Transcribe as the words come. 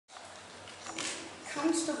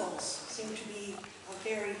constables seem to be a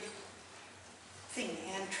very thing,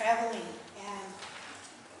 and traveling, and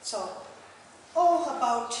so,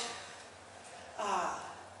 about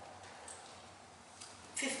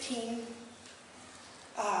 15,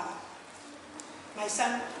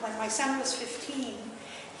 when my son was 15,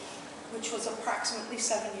 which was approximately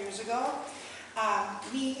 7 years ago,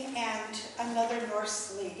 me and another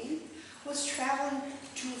Norse lady was traveling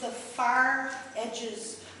to the far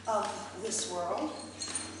edges of this world,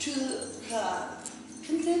 to the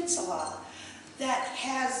peninsula that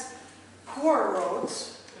has poor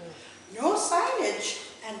roads, no signage,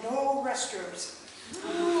 and no restrooms,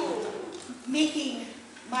 making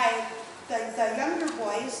the younger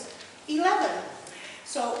boys 11.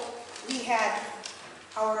 So we had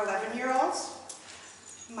our 11-year-olds,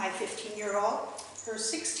 my 15-year-old, her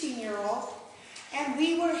 16-year-old, and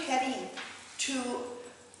we were heading to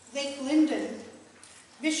Lake Linden,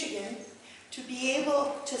 Michigan, to be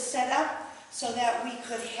able to set up so that we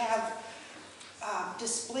could have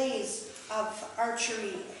displays of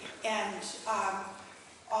archery and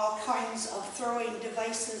all kinds of throwing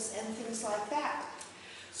devices and things like that.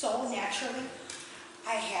 So naturally,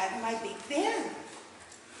 I had my big band.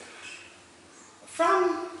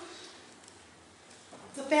 From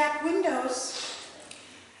the back windows,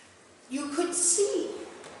 you could see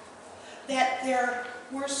that there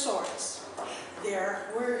were swords,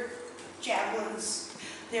 there were javelins,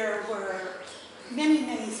 there were many,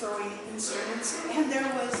 many throwing instruments, and there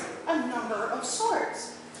was a number of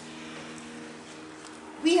swords.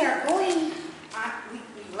 We are going,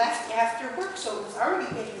 we left after work, so it was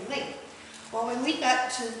already getting late. Well, when we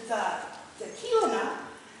got to the Kelowna,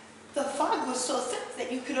 the fog was so thick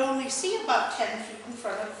that you could only see about 10 feet in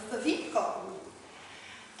front of the vehicle.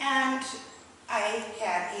 And I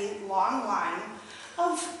had a long line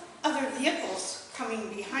of other vehicles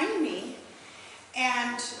coming behind me,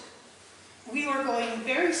 and we were going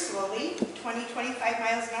very slowly, 20, 25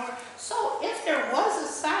 miles an hour. So if there was a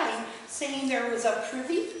sign saying there was a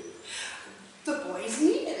privy, the boys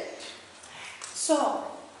needed it. So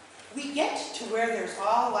we get to where there's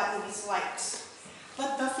all these lights,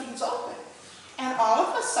 but nothing's open. And all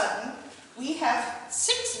of a sudden, we have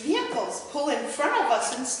 6 vehicles pull in front of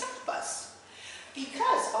us and stop us,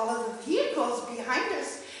 because all of the vehicles behind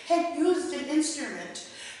us had used an instrument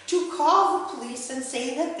to call the police and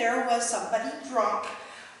say that there was somebody drunk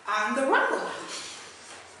on the road.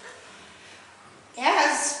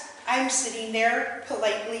 As I'm sitting there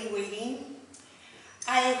politely waiting,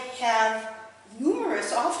 I have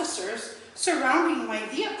numerous officers surrounding my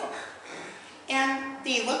vehicle. And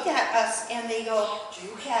they look at us and they go, "Do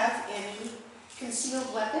you have any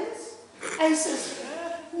concealed weapons?" I says,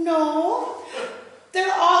 "No,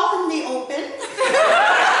 they're all in the open."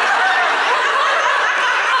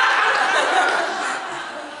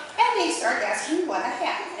 And they start asking what I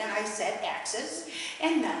had. And I said axes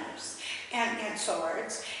and knives and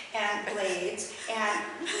swords and blades. And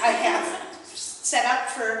I have set up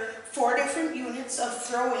for 4 different units of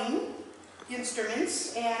throwing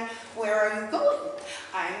instruments. And where are you going?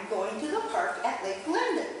 I'm going to the park at Lake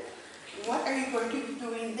Linden. What are you going to be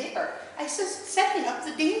doing there? I says, setting up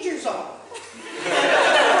the danger zone.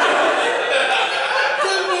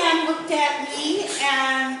 The man looked at me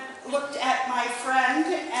and looked at my friend,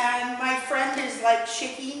 and my friend is like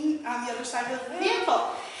shaking on the other side of the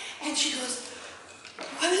vehicle. And she goes,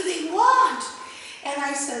 "What do they want?" And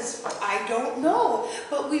I says, "I don't know,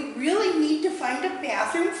 but we really need to find a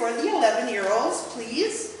bathroom for the 11-year-olds,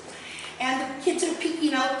 please." And the kids are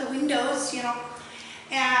peeking out the windows, you know.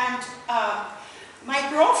 And my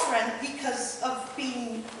girlfriend, because of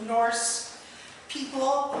being Norse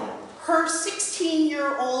people, her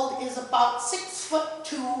 16-year-old is about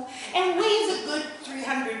 6'2" and weighs a good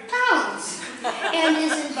 300 pounds and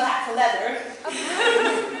is in black leather.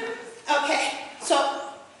 Okay,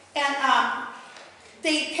 so, and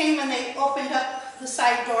they came and they opened up the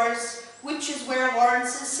side doors, which is where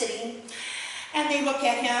Lawrence is sitting, and they look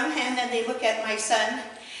at him, and then they look at my son,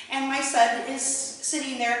 and my son is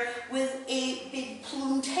sitting there with a big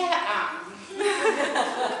plumed hat on.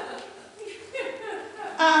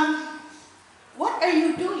 "What are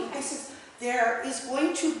you doing?" I said, "There is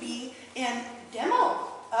going to be a demo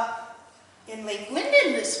up in Lake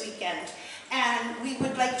Linden this weekend, and we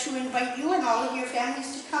would like to invite you and all of your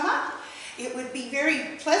families to come up. It would be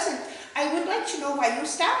very pleasant. I would like to know why you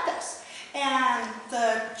stopped us." And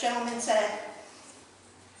the gentleman said,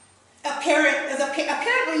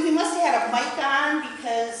 apparently he must have had a mic on,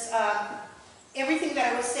 because everything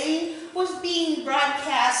that I was saying was being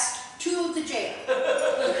broadcast to the jail.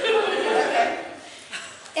 Okay.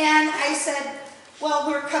 And I said, well,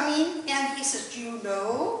 we're coming, and he says, do you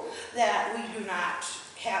know that we do not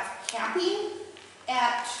have camping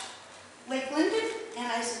at Lake Linden?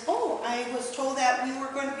 And I said, oh, I was told that we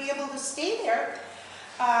were going to be able to stay there.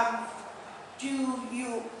 Do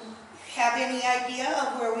you have any idea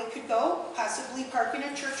of where we could go? Possibly park in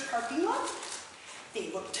a church parking lot?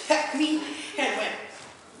 They looked at me and went,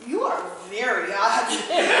 you are very odd.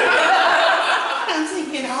 I'm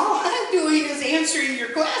thinking, all I'm doing is answering your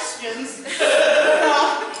questions.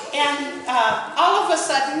 And all of a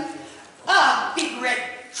sudden, a big red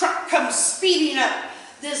truck comes speeding up.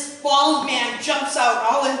 This bald man jumps out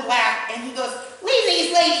all in black, and he goes, leave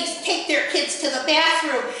these ladies take their kids to the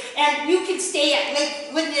bathroom, and you can stay at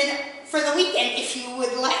Lake Linden for the weekend if you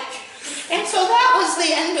would like. And so that was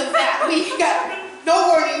the end of that. We got no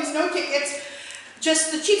warnings, no tickets,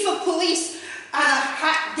 just the chief of police on a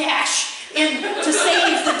hot dash in to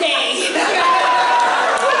save the day.